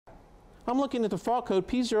I'm looking at the fault code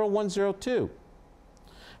P0102.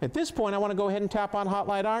 At this point, I want to go ahead and tap on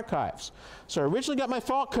Hotline Archives. So I originally got my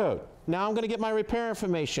fault code. Now I'm going to get my repair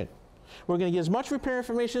information. We're going to get as much repair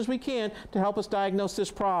information as we can to help us diagnose this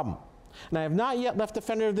problem. And I have not yet left the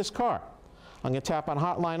fender of this car. I'm going to tap on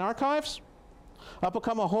Hotline Archives. Up will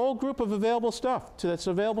come a whole group of available stuff that's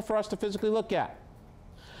available for us to physically look at.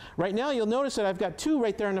 Right now, you'll notice that I've got two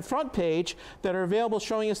right there on the front page that are available,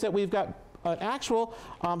 showing us that we've got an actual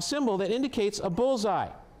symbol that indicates a bullseye.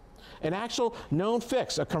 An actual known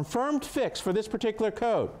fix, a confirmed fix for this particular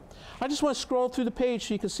code. I just want to scroll through the page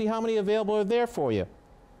so you can see how many available are there for you.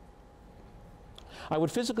 I would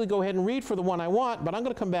physically go ahead and read for the one I want, but I'm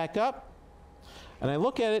going to come back up and I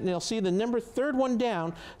look at it and you'll see the third one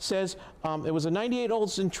down says it was a 98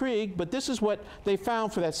 Olds-Intrigue, but this is what they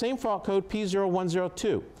found for that same fault code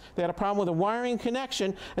P0102. They had a problem with a wiring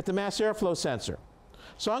connection at the mass airflow sensor.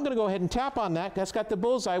 So I'm going to go ahead and tap on that. That's got the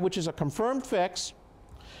bullseye, which is a confirmed fix.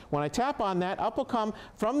 When I tap on that, up will come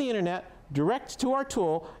from the internet direct to our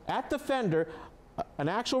tool at the fender an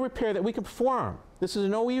actual repair that we can perform. This is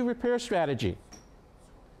an OE repair strategy.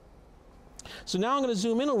 So now I'm going to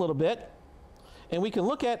zoom in a little bit and we can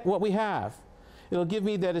look at what we have. It'll give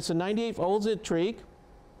me that it's a 98 Olds-Intrigue,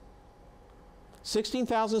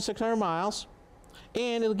 16,600 miles,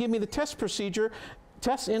 and it'll give me the test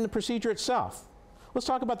in the procedure itself. Let's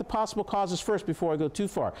talk about the possible causes first before I go too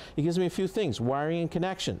far. It gives me a few things, wiring and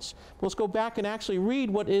connections. But let's go back and actually read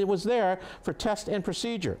what it was there for test and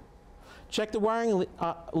procedure. Check the wiring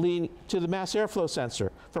leading to the mass airflow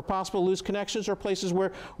sensor for possible loose connections or places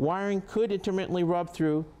where wiring could intermittently rub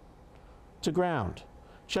through to ground.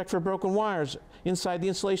 Check for broken wires inside the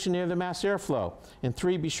insulation near the mass airflow. And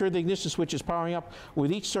 3, be sure the ignition switch is powering up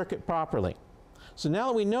with each circuit properly. So now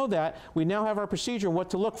that we know that, we now have our procedure and what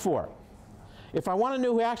to look for. If I want to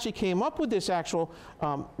know who actually came up with this actual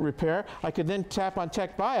repair, I could then tap on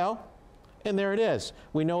Tech Bio, and there it is.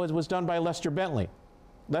 We know it was done by Lester Bentley.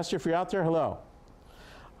 Lester, if you're out there, hello.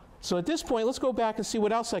 So at this point, let's go back and see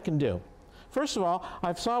what else I can do. First of all,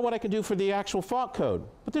 I saw what I can do for the actual fault code,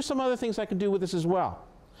 but there's some other things I can do with this as well.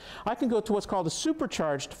 I can go to what's called a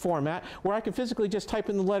supercharged format, where I can physically just type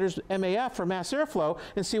in the letters MAF for mass airflow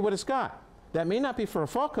and see what it's got. That may not be for a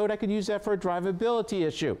fault code. I could use that for a drivability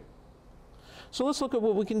issue. So let's look at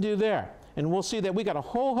what we can do there. And we'll see that we got a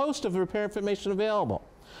whole host of repair information available.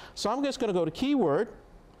 So I'm just going to go to keyword.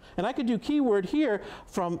 And I could do keyword here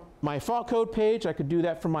from my fault code page. I could do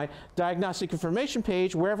that from my diagnostic information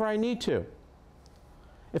page, wherever I need to.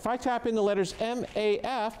 If I tap in the letters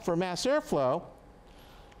MAF for mass airflow,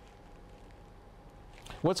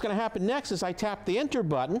 what's going to happen next is I tap the enter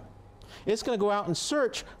button. It's going to go out and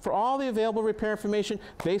search for all the available repair information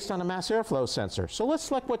based on a mass airflow sensor. So let's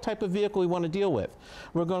select what type of vehicle we want to deal with.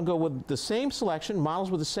 We're going to go with the same selection,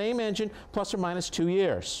 models with the same engine, plus or minus 2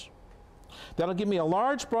 years. That'll give me a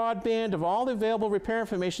large broad band of all the available repair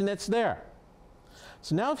information that's there.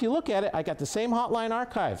 So now if you look at it, I got the same Hotline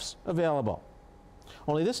Archives available.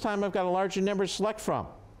 Only this time I've got a larger number to select from.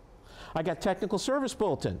 I got technical service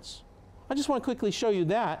bulletins. I just want to quickly show you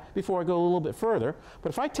that before I go a little bit further. But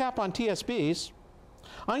if I tap on TSBs,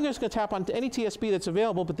 I'm just going to tap on any TSB that's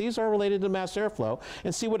available, but these are related to mass airflow,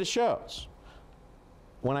 and see what it shows.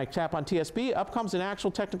 When I tap on TSB, up comes an actual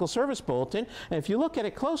technical service bulletin, and if you look at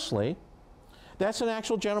it closely, that's an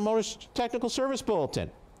actual General Motors technical service bulletin.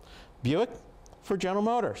 Buick for General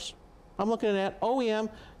Motors. I'm looking at OEM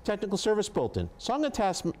technical service bulletin. So I'm going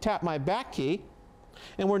to tap my back key,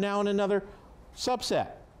 and we're now in another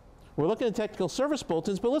subset. We're looking at technical service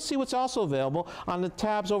bulletins, but let's see what's also available on the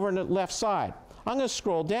tabs over on the left side. I'm going to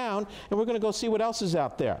scroll down, and we're going to go see what else is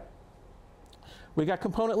out there. We got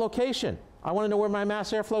component location. I want to know where my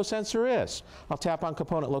mass airflow sensor is. I'll tap on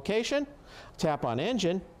component location, tap on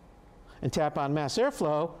engine, and tap on mass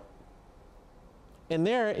airflow, and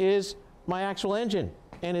there is my actual engine.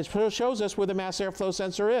 And it shows us where the mass airflow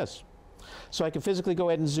sensor is. So I can physically go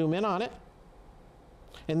ahead and zoom in on it,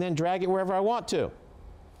 and then drag it wherever I want to.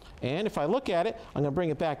 And if I look at it, I'm going to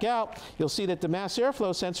bring it back out. You'll see that the mass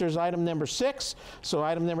airflow sensor is item number 6. So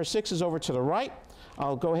item number 6 is over to the right.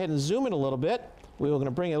 I'll go ahead and zoom in a little bit. We're going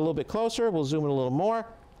to bring it a little bit closer. We'll zoom in a little more.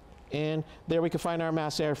 And there we can find our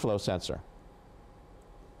mass airflow sensor.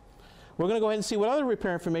 We're going to go ahead and see what other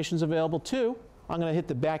repair information is available too. I'm going to hit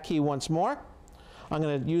the back key once more. I'm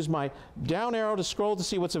going to use my down arrow to scroll to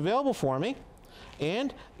see what's available for me.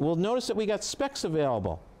 And we'll notice that we got specs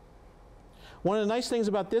available. One of the nice things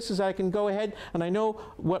about this is I can go ahead and I know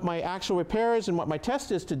what my actual repair is and what my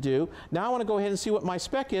test is to do. Now I want to go ahead and see what my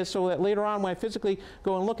spec is so that later on when I physically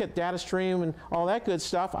go and look at Datastream and all that good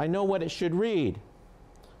stuff, I know what it should read.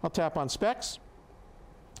 I'll tap on specs.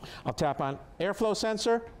 I'll tap on airflow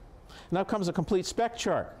sensor. Now comes a complete spec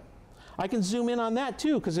chart. I can zoom in on that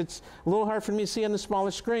too because it's a little hard for me to see on the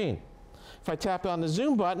smaller screen. If I tap on the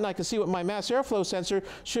zoom button, I can see what my mass airflow sensor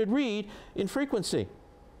should read in frequency.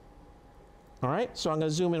 All right, so I'm going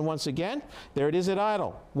to zoom in once again. There it is at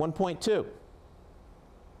idle, 1.2.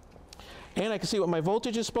 And I can see what my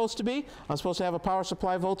voltage is supposed to be. I'm supposed to have a power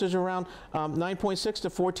supply voltage around 9.6 to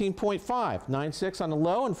 14.5. 9.6 on the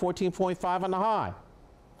low and 14.5 on the high.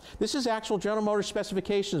 This is actual General Motors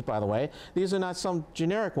specifications, by the way. These are not some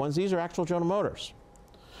generic ones. These are actual General Motors.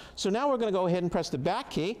 So now we're going to go ahead and press the back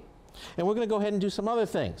key, and we're going to go ahead and do some other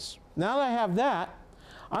things. Now that I have that,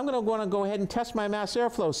 I'm going to go ahead and test my mass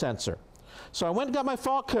airflow sensor. So I went and got my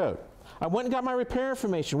fault code. I went and got my repair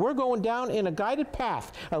information. We're going down in a guided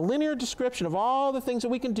path, a linear description of all the things that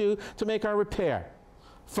we can do to make our repair.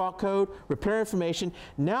 Fault code, repair information.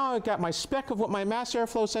 Now I've got my spec of what my mass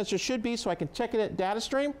airflow sensor should be so I can check it at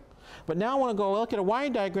Datastream. But now I want to go look at a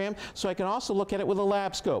wiring diagram so I can also look at it with a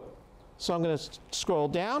lab scope. So I'm going to scroll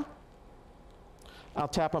down. I'll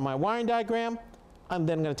tap on my wiring diagram. I'm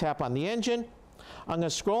then going to tap on the engine. I'm going to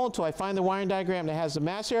scroll until I find the wiring diagram that has the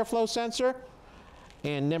mass airflow sensor.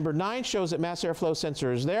 And number 9 shows that mass airflow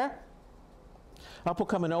sensor is there. Up will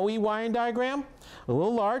come an OE wiring diagram, a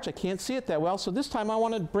little large. I can't see it that well, so this time I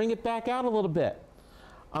want to bring it back out a little bit.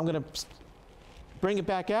 I'm going to bring it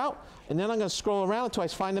back out, and then I'm going to scroll around until I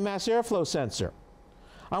find the mass airflow sensor.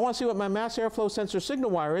 I want to see what my mass airflow sensor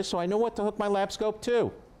signal wire is so I know what to hook my lab scope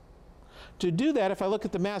to. To do that, if I look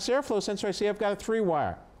at the mass airflow sensor, I see I've got a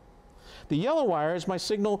 3-wire. The yellow wire is my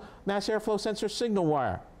mass airflow sensor signal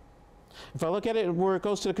wire. If I look at it where it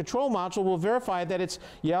goes to the control module, we'll verify that it's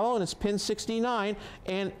yellow and it's pin 69,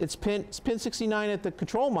 and it's pin 69 at the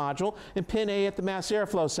control module and pin A at the mass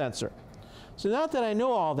airflow sensor. So now that I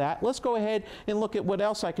know all that, let's go ahead and look at what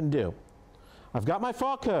else I can do. I've got my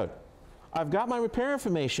fault code. I've got my repair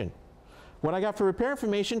information. What I got for repair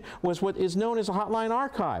information was what is known as a hotline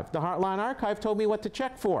archive. The hotline archive told me what to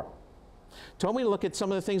check for. Told me to look at some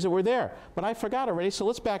of the things that were there, but I forgot already, so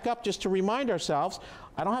let's back up just to remind ourselves.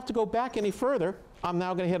 I don't have to go back any further. I'm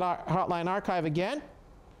now going to hit our Hotline Archive again.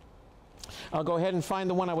 I'll go ahead and find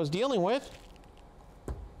the one I was dealing with.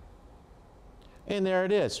 And there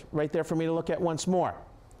it is, right there for me to look at once more.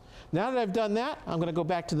 Now that I've done that, I'm going to go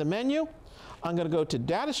back to the menu. I'm going to go to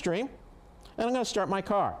Datastream, and I'm going to start my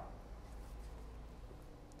car.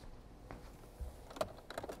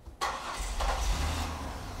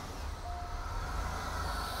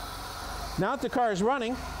 Now that the car is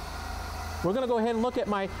running, we're going to go ahead and look at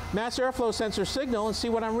my mass airflow sensor signal and see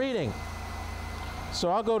what I'm reading. So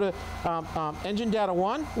I'll go to engine data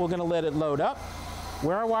 1. We're going to let it load up.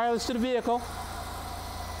 We're our wireless to the vehicle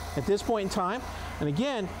at this point in time. And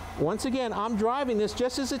again, once again, I'm driving this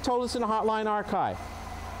just as it told us in the hotline archive.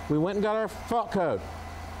 We went and got our fault code.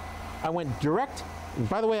 I went direct. And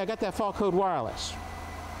by the way, I got that fault code wireless.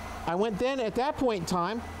 I went then at that point in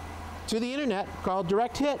time to the internet, called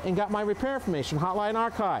Direct Hit, and got my repair information, Hotline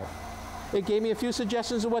Archive. It gave me a few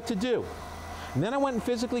suggestions of what to do. And then I went and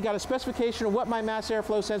physically got a specification of what my mass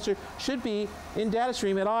airflow sensor should be in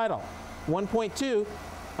Datastream at idle, 1.2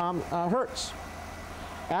 hertz.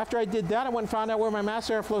 After I did that, I went and found out where my mass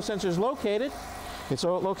airflow sensor is located. It's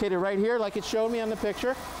located right here, like it showed me on the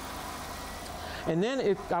picture. And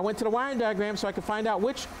then I went to the wiring diagram so I could find out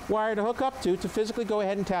which wire to hook up to physically go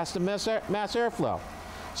ahead and test the mass airflow.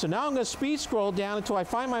 So now I'm going to speed scroll down until I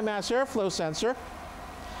find my mass airflow sensor.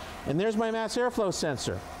 And there's my mass airflow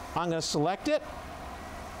sensor. I'm going to select it.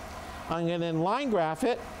 I'm going to then line graph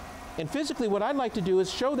it. And physically what I'd like to do is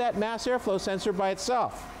show that mass airflow sensor by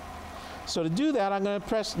itself. So to do that, I'm going to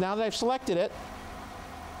press, now that I've selected it,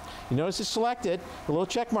 you notice it's selected, a little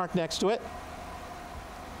check mark next to it.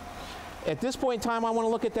 At this point in time, I want to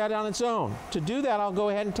look at that on its own. To do that, I'll go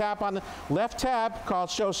ahead and tap on the left tab called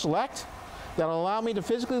Show Select. That'll allow me to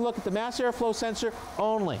physically look at the mass airflow sensor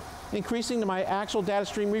only, increasing to my actual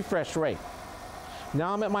Datastream refresh rate.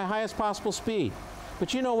 Now I'm at my highest possible speed.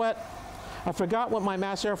 But you know what? I forgot what my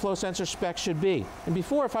mass airflow sensor spec should be. And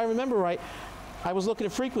before, if I remember right, I was looking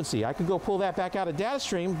at frequency. I could go pull that back out of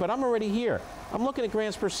Datastream, but I'm already here. I'm looking at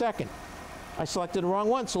grams per second. I selected the wrong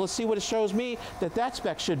one, so let's see what it shows me that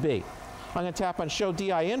spec should be. I'm going to tap on Show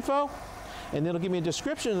DI Info, and it'll give me a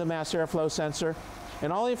description of the mass airflow sensor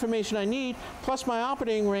and all the information I need, plus my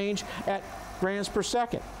operating range at grams per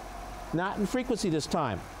second. Not in frequency this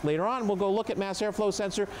time. Later on, we'll go look at mass airflow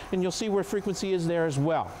sensor, and you'll see where frequency is there as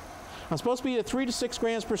well. I'm supposed to be at 3 to 6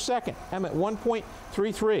 grams per second. I'm at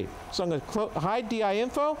 1.33. So I'm going to hide DI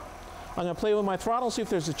Info. I'm going to play with my throttle, see if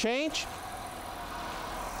there's a change.